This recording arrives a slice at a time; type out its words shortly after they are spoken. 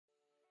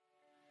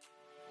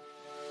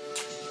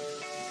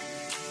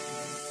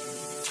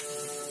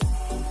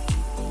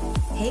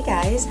Hey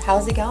guys,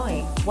 how's it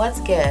going? What's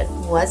good?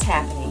 What's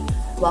happening?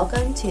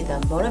 Welcome to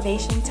the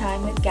Motivation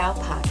Time with Gal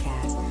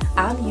podcast.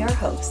 I'm your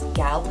host,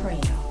 Gal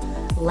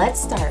Perino.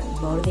 Let's start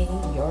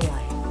motivating your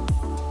life.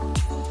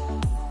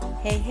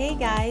 Hey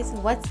guys,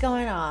 what's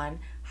going on?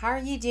 How are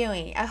you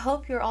doing? I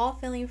hope you're all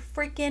feeling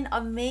freaking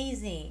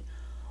amazing.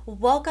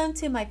 Welcome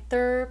to my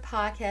third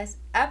podcast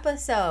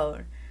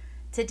episode.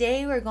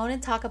 Today we're going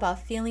to talk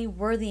about feeling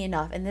worthy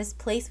enough in this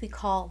place we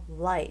call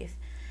life.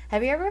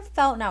 Have you ever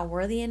felt not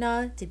worthy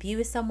enough to be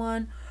with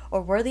someone,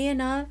 or worthy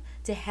enough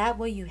to have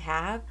what you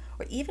have,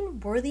 or even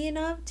worthy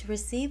enough to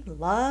receive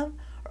love,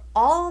 or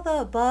all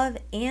the above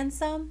and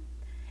some?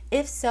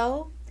 If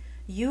so,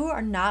 you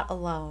are not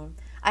alone.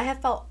 I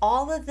have felt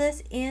all of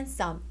this and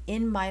some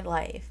in my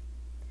life.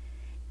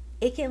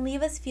 It can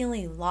leave us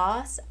feeling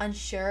lost,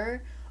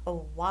 unsure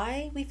of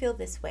why we feel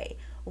this way.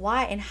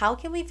 Why and how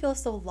can we feel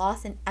so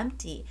lost and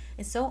empty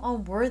and so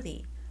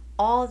unworthy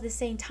all at the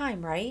same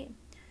time, right?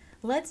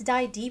 Let's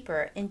dive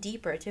deeper and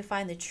deeper to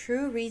find the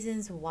true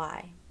reasons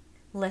why.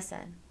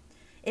 Listen,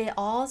 it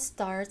all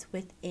starts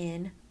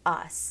within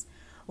us.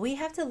 We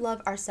have to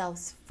love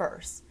ourselves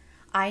first.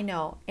 I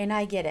know, and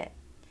I get it.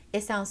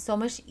 It sounds so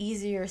much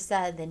easier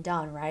said than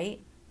done,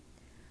 right?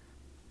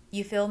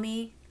 You feel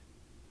me?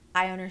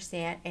 I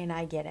understand and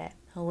I get it.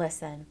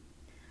 Listen,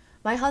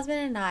 my husband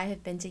and I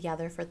have been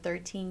together for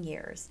 13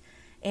 years,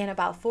 and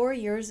about 4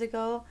 years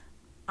ago,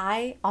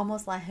 I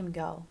almost let him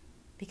go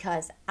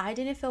because I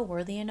didn't feel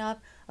worthy enough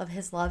of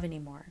his love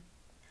anymore.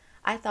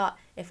 I thought,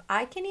 if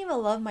I can't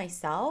even love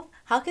myself,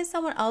 how can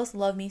someone else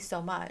love me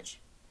so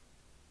much?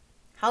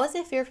 How is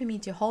it fair for me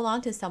to hold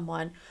on to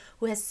someone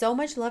who has so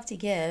much love to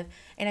give,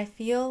 and I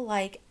feel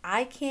like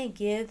I can't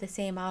give the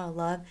same amount of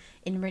love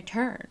in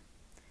return?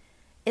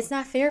 It's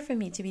not fair for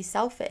me to be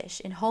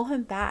selfish and hold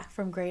him back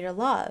from greater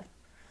love.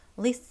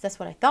 At least that's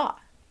what I thought.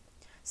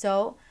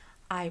 So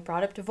I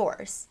brought up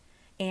divorce,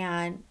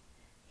 and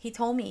he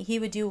told me he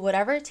would do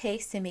whatever it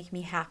takes to make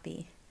me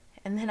happy.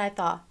 And then I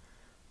thought,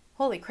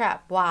 holy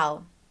crap,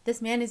 wow,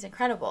 this man is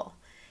incredible.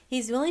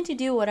 He's willing to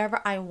do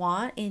whatever I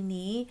want and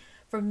need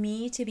for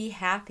me to be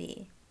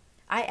happy.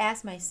 I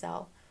asked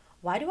myself,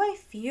 why do I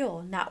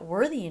feel not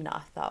worthy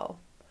enough though?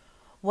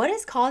 What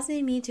is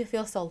causing me to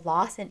feel so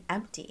lost and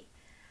empty?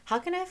 How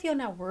can I feel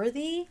not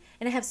worthy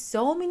and I have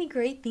so many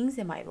great things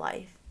in my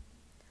life?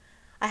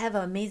 I have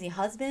an amazing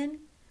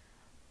husband,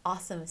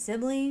 awesome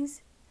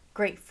siblings,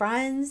 great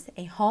friends,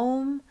 a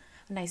home,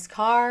 a nice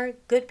car,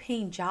 good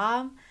paying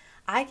job.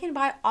 I can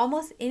buy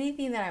almost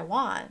anything that I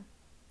want.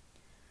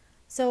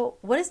 So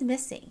what is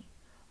missing?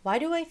 Why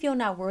do I feel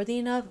not worthy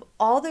enough of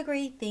all the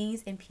great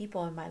things and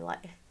people in my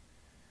life?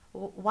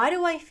 Why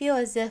do I feel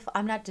as if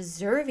I'm not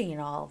deserving in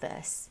all of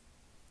this?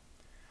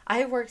 I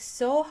have worked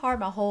so hard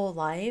my whole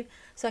life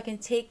so I can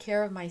take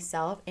care of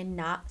myself and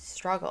not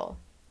struggle.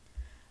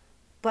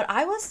 But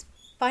I was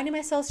finding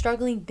myself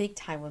struggling big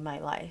time with my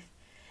life.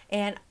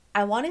 And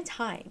I wanted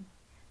time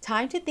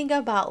to think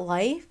about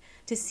life,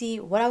 to see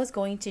what I was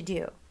going to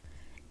do.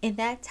 In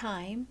that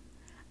time,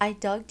 I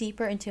dug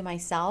deeper into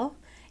myself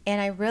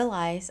and I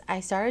realized I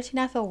started to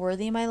not feel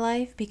worthy in my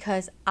life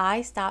because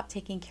I stopped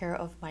taking care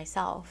of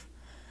myself.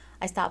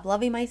 I stopped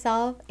loving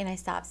myself and I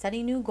stopped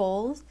setting new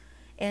goals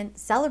and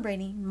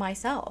celebrating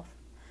myself.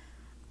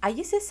 I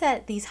used to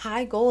set these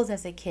high goals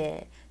as a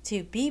kid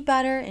to be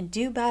better and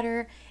do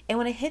better. And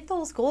when I hit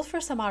those goals for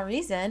some odd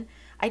reason,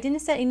 I didn't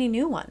set any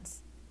new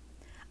ones.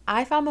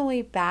 I found my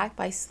way back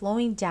by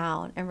slowing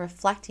down and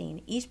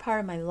reflecting each part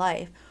of my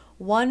life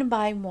one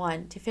by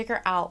one to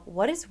figure out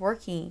what is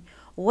working,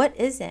 what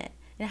isn't,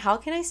 and how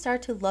can I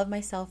start to love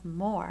myself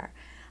more?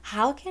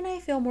 How can I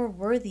feel more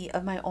worthy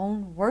of my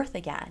own worth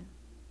again?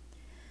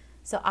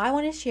 So I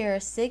want to share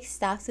 6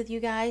 steps with you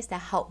guys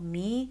that help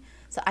me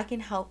so I can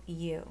help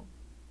you.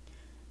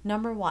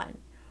 Number 1,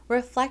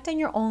 reflect on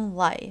your own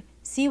life.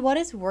 See what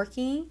is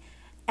working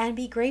and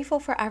be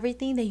grateful for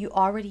everything that you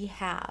already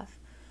have.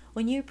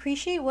 When you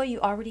appreciate what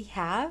you already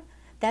have,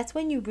 that's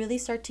when you really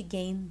start to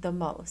gain the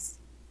most.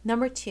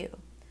 Number 2,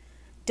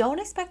 don't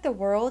expect the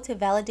world to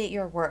validate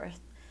your worth.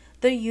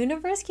 The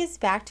universe gives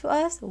back to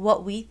us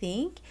what we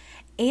think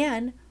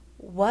and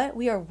what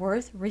we are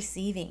worth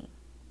receiving.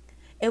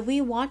 If we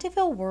want to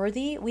feel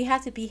worthy, we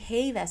have to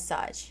behave as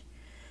such.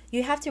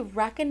 You have to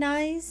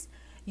recognize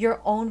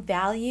your own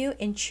value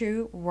and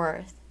true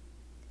worth.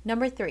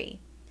 Number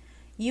 3,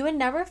 you would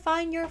never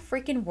find your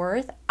freaking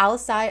worth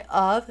outside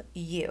of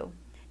you.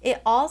 It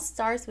all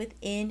starts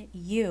within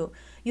you.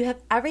 You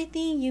have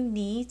everything you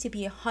need to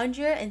be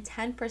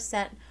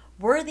 110%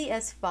 worthy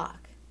as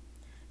fuck.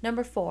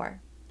 Number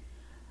 4,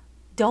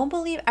 don't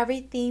believe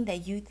everything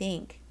that you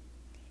think.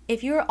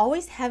 If you're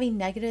always having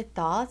negative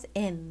thoughts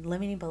and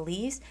limiting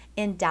beliefs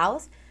and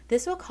doubts,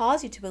 this will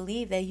cause you to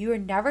believe that you are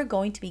never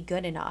going to be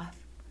good enough.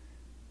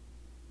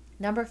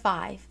 Number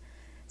 5,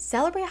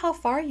 celebrate how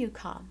far you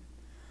come.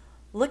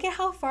 Look at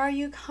how far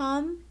you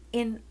come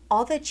in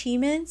all the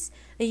achievements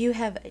that you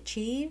have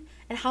achieved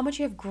and how much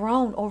you have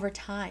grown over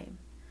time.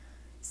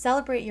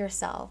 Celebrate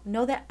yourself.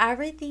 Know that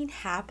everything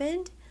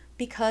happened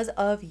because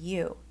of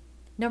you.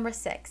 Number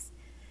 6,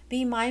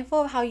 Be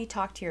mindful of how you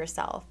talk to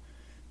yourself.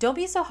 Don't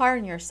be so hard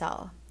on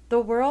yourself. The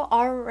world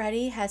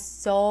already has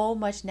so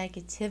much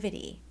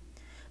negativity.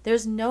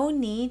 There's no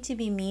need to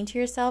be mean to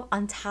yourself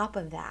on top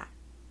of that.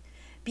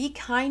 Be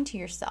kind to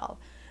yourself.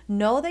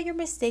 Know that your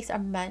mistakes are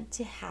meant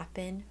to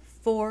happen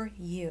for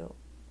you.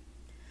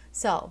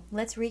 So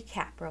let's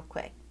recap real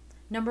quick.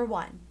 Number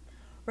 1,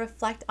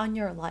 reflect on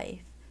your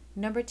life.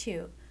 Number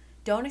 2,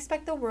 don't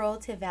expect the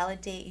world to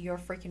validate your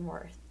freaking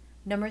worth.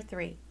 Number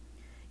 3,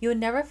 you'll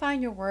never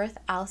find your worth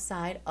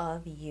outside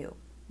of you.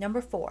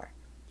 Number 4,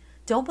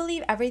 don't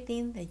believe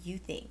everything that you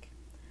think.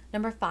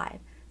 Number 5,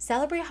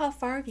 celebrate how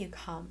far you've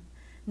come.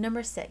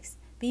 Number 6,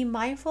 be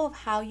mindful of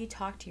how you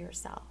talk to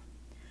yourself.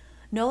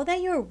 Know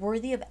that you are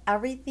worthy of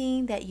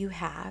everything that you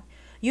have.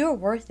 You are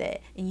worth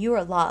it and you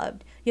are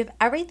loved. You have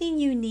everything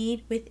you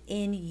need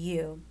within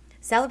you.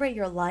 Celebrate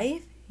your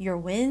life, your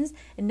wins,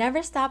 and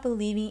never stop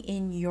believing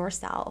in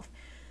yourself.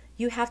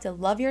 You have to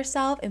love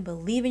yourself and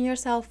believe in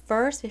yourself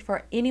first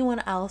before anyone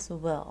else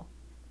will.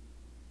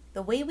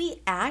 The way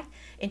we act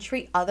and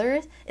treat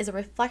others is a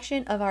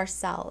reflection of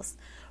ourselves.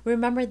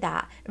 Remember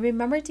that. And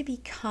remember to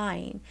be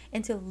kind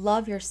and to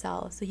love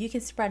yourself so you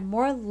can spread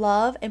more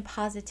love and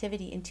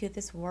positivity into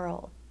this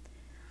world.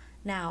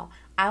 Now,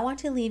 I want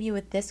to leave you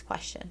with this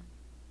question.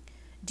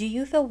 Do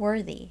you feel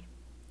worthy?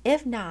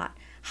 If not,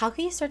 how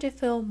can you start to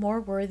feel more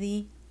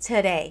worthy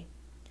today?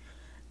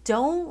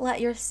 Don't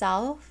let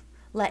yourself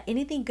let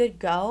anything good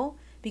go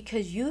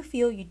because you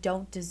feel you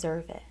don't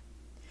deserve it.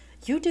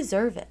 You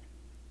deserve it.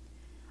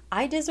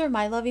 I deserve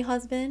my loving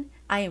husband.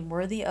 I am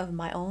worthy of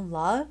my own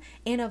love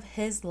and of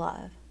his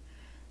love.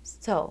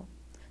 So,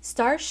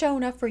 start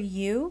showing up for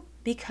you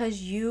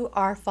because you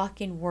are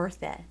fucking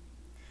worth it.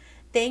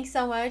 Thanks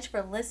so much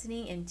for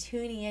listening and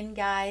tuning in,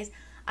 guys.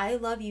 I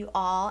love you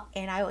all,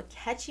 and I will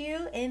catch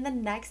you in the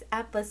next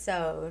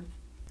episode.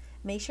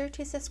 Make sure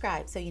to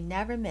subscribe so you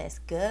never miss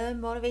good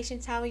motivation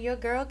time with your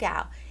girl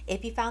Gal.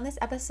 If you found this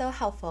episode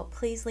helpful,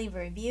 please leave a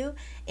review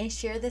and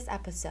share this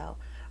episode.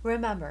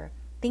 Remember,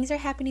 things are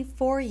happening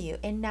for you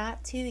and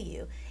not to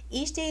you.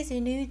 Each day is a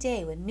new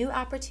day with new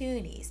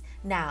opportunities.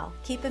 Now,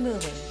 keep it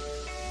moving.